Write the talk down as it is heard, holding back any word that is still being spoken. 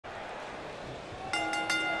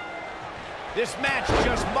This match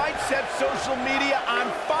just might set social media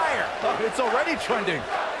on fire. Oh, it's already trending.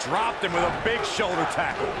 Dropped him with a big shoulder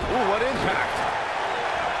tackle. Ooh, what impact.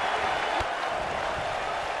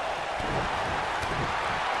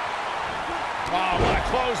 Oh, what a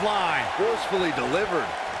clothesline. Forcefully delivered.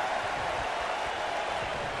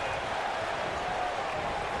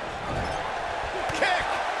 Kick.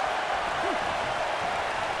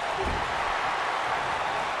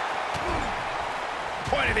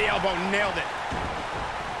 Point of the elbow, nailed it.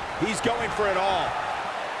 He's going for it all.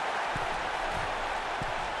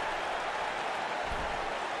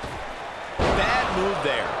 Bad move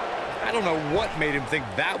there. I don't know what made him think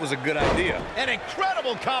that was a good idea. An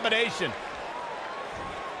incredible combination.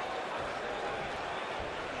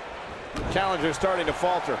 Challenger starting to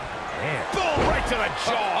falter. Man. Boom, right to the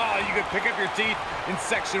jaw. Oh, you could pick up your teeth in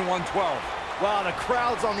section 112. Wow, the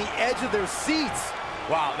crowd's on the edge of their seats.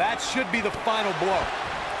 Wow, that should be the final blow.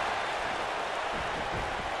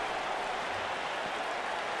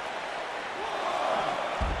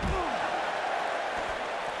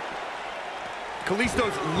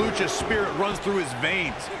 Kalisto's lucha spirit runs through his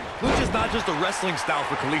veins. Lucha's not just a wrestling style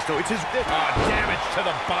for Kalisto, it's his... Damage to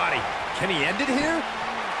the body. Can he end it here?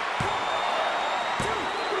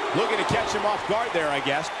 Looking to catch him off guard there, I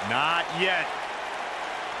guess. Not yet.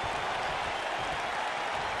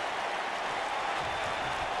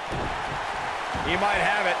 He might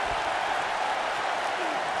have it.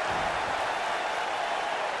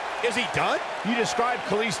 Is he done? You described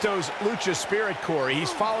Kalisto's lucha spirit, Corey.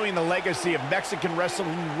 He's following the legacy of Mexican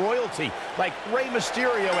wrestling royalty, like Rey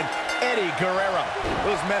Mysterio and Eddie Guerrero.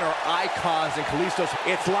 Those men are icons in Kalisto's.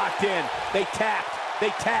 It's locked in. They tapped. They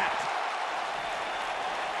tapped.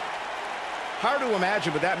 Hard to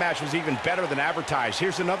imagine, but that match was even better than advertised.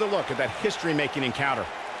 Here's another look at that history-making encounter.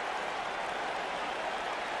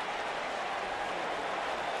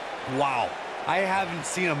 Wow. I haven't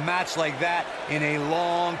seen a match like that in a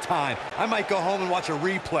long time. I might go home and watch a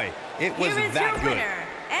replay. It was that good.